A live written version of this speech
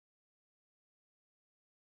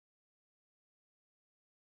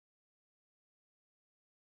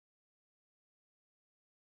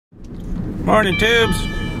Morning, tubes.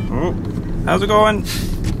 Oh, how's it going?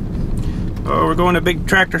 Oh, we're going to a big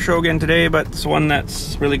tractor show again today, but it's one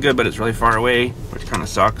that's really good, but it's really far away, which kind of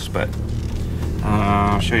sucks. But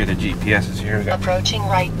I'll show you the GPS is here. Approaching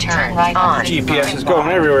right turn right on. GPS is going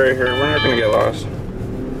everywhere here. We're not going to get lost,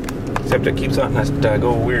 except it keeps on us to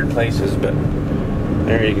go weird places. But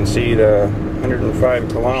there you can see the 105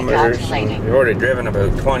 kilometers. We've already driven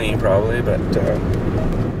about 20 probably, but.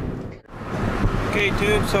 Okay,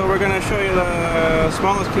 tube, so we're going to show you the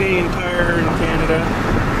smallest Canadian tire in Canada.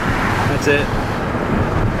 That's it.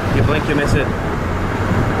 You blink, you miss it.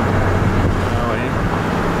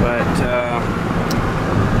 But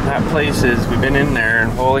that place is, we've been in there,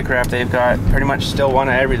 and holy crap, they've got pretty much still one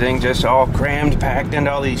of everything, just all crammed, packed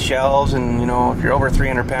into all these shelves. And you know, if you're over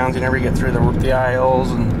 300 pounds, you never get through the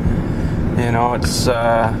aisles, and you know, it's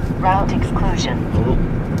route exclusion.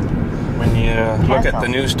 When you look at the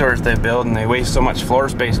new stores they build, and they waste so much floor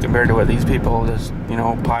space compared to what these people just, you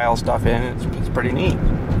know, pile stuff in, it's pretty neat.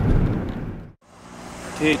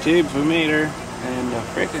 Okay, tubes, we made her, and the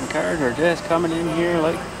frickin' cars are just coming in here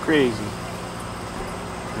like crazy.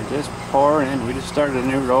 They're just pouring in. We just started a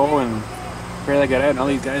new row and barely got out, and all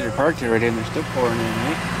these guys are parked here already, and they're still pouring in,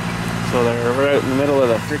 right? So they're right out in the middle of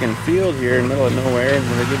the frickin' field here, in the middle of nowhere, and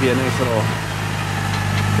they give you a nice little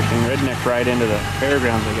freaking redneck ride into the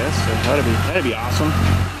fairgrounds, I guess. So that'd be awesome.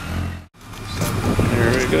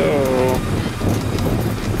 There we go.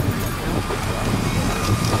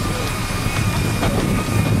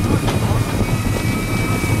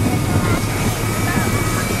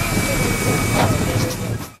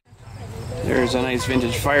 There's a nice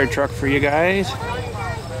vintage fire truck for you guys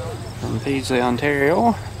from Paisley,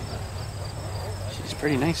 Ontario. She's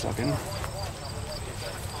pretty nice looking.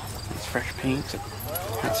 It's fresh paint.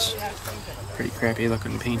 That's pretty crappy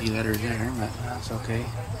looking painty letters there, but that's okay.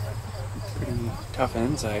 Pretty tough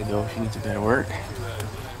inside though, she needs a bit of work.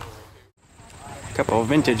 A couple of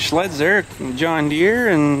vintage sleds there, John Deere,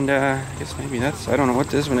 and I guess maybe that's, I don't know what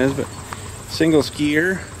this one is, but single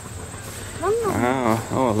skier. Wow,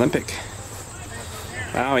 oh, Olympic.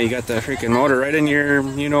 Wow, you got the freaking motor right in your,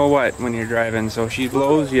 you know what, when you're driving, so she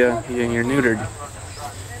blows you, you're neutered.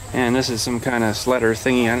 And this is some kind of sledder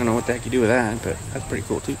thingy. I don't know what the heck you do with that, but that's pretty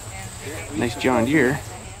cool too. Nice John Deere.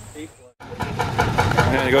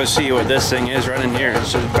 I'm gonna go see what this thing is running here.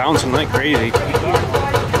 It's just bouncing like crazy.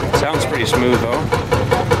 Sounds pretty smooth though.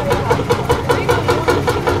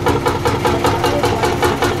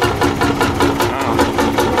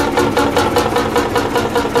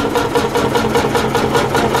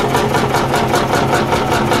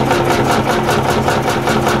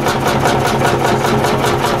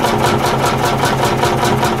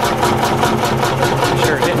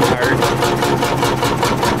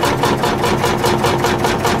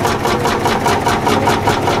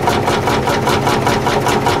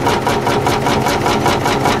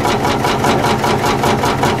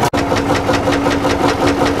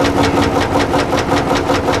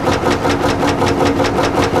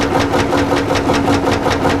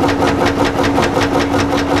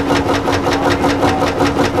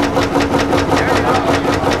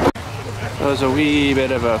 A wee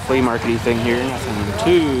bit of a flea market-y thing here, nothing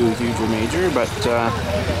too huge or major, but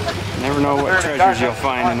you never know what treasures you'll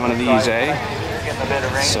find in one of these, eh?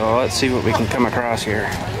 So let's see what we can come across here.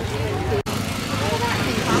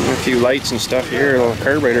 A few lights and stuff here, a little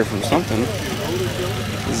carburetor from something.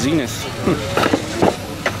 Zenith.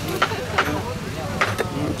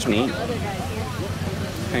 That's neat.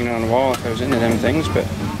 Hanging on the wall if I was into them things, but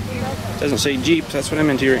it doesn't say Jeep, that's what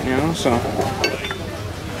I'm into right now, so.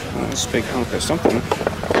 This big hunk of something.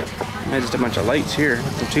 Just a bunch of lights here,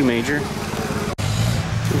 nothing too major.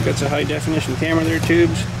 We've got some high definition camera there,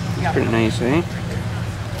 tubes. Pretty nice, eh?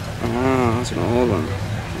 Oh, that's an old one.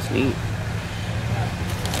 That's neat.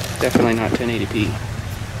 Definitely not 1080p.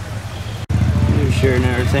 Here's sure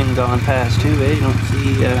another thing gone past too, eh? You don't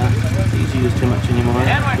see these used too much anymore.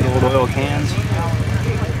 The old oil cans.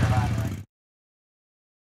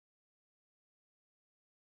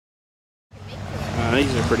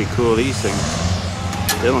 These are pretty cool, these things.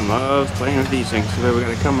 Dylan loves playing with these things, so we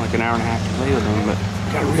gotta come like an hour and a half to play with them, but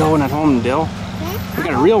we got a real one at home, Dill. We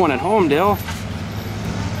got a real one at home, Dill.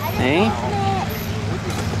 Hey?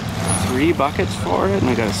 3 buckets for it, and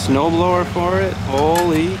we got a snowblower for it.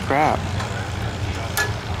 Holy crap.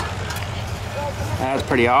 That's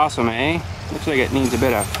pretty awesome, eh? Looks like it needs a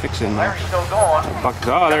bit of fixing there. Buckets.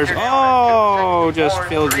 Oh, there's, oh, just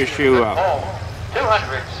filled your shoe up.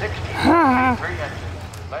 260.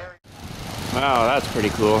 Wow, that's pretty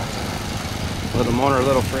cool. Little motor,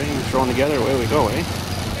 little frame thrown together, away we go, eh?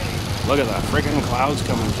 Look at that freaking clouds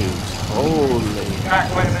coming, tubes. Holy.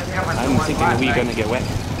 I'm thinking are we gonna get wet?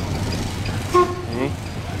 Okay.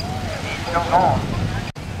 I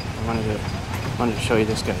wanted to show you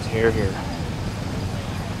this guy's hair here.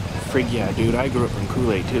 Frig yeah, dude, I grew up in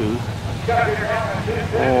Kool-Aid too.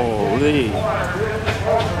 Holy.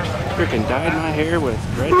 Freaking dyed my hair with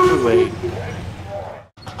red Kool-Aid.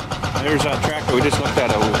 There's that tractor we just looked at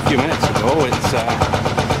a few minutes ago. It's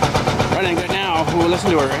running good now. We'll listen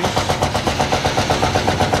to her, right?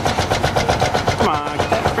 Come on, get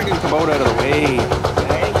that freaking Kubota out of the way.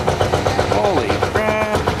 Okay? Holy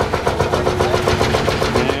crap.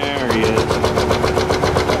 There he is.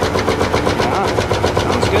 Yeah,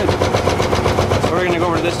 sounds good. So we're going to go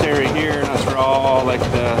over to this area here, and that's where all like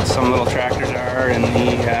some little tractors are, and the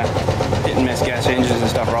hit and miss gas engines and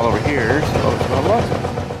stuff are all over here. So,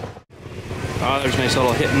 oh, there's a nice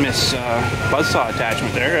little hit and miss buzzsaw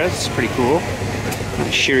attachment there. That's pretty cool.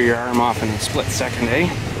 Shear your arm off in a split second, eh?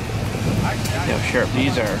 See how sharp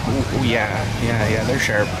these are. Oh yeah, they're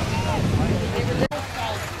sharp.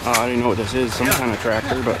 Oh, I don't know what this is, some kind of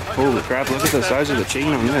tractor, but holy crap, look at the size of the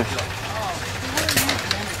chain on this.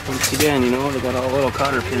 Once again, you know, they got all little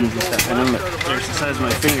cotter pins and stuff in them, but there's the size of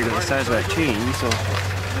my finger to the size of that chain, so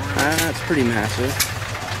that's pretty massive.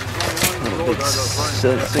 A big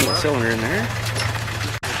single cylinder in there.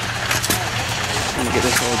 Trying to get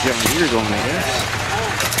this old John Deere going, I guess.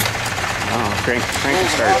 Oh, crank and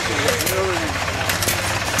start.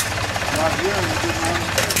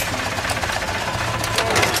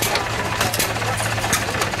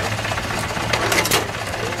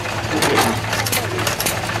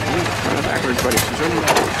 Run backwards, buddy. She's running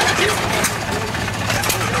backwards.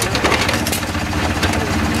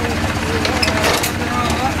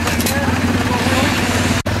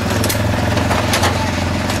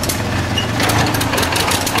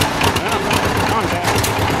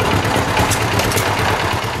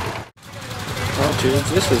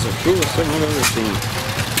 This is the coolest thing I've ever seen.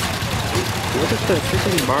 Look at the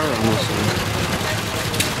freaking bar on this thing.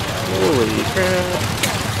 Holy crap.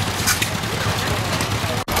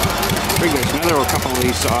 There's another couple of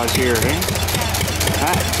these saws here, eh?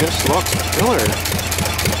 That just looks killer.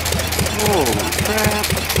 Holy crap.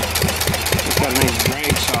 It's got a nice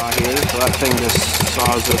drag saw here, so that thing just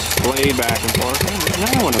saws this blade back and forth. Oh, there's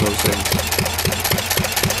another one of those things.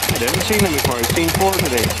 I've never seen them before. I've seen 4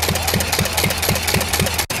 today.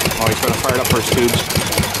 Oh, he's going to fire it up for his tubes.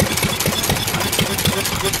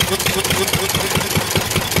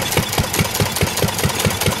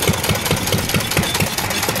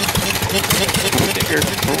 Dicker.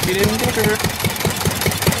 Hope he didn't dicker.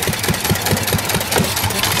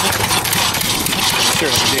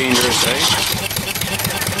 Sure, it's dangerous, eh?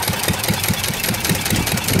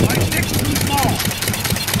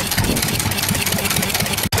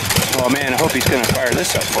 Oh man, I hope he's going to fire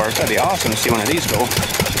this up for us. That'd be awesome to see one of these go.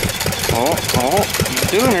 Oh,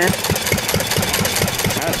 he's doing her.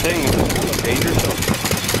 That thing is dangerous.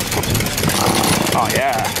 Oh,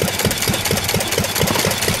 yeah.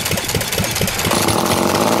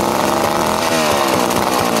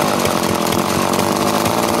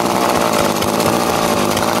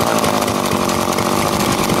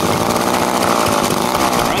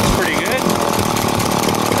 Runs pretty good.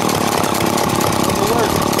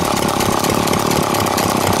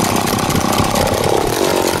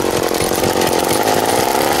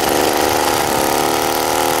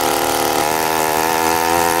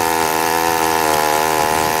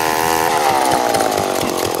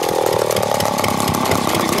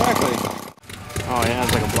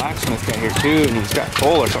 Too, and he's got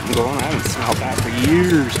coal or something going. I haven't smelled that for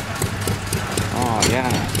years. Oh yeah,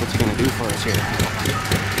 what's he gonna do for us here?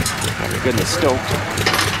 Got me good and stoked.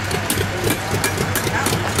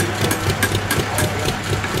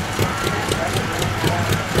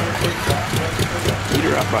 Heat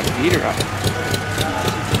her up, buddy. Heat her up.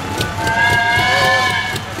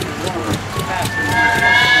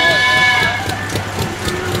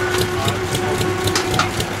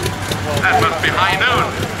 That must be high noon.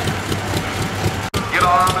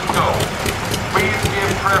 On and go. Please give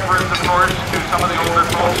preference, of course, to some of the older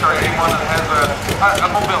folks or anyone that has a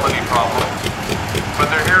mobility problem. But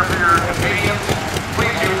they're here for your convenience.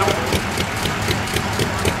 Please use them.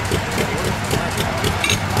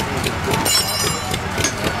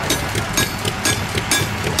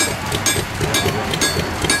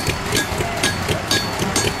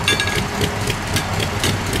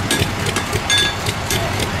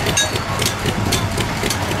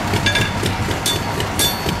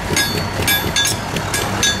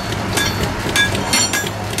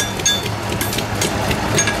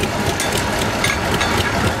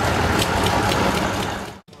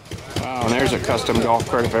 there's a custom golf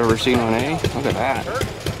cart if I've ever seen one, eh? Look at that.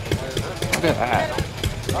 Look at that.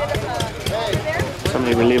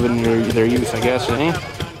 Somebody reliving their youth, I guess,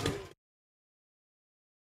 eh?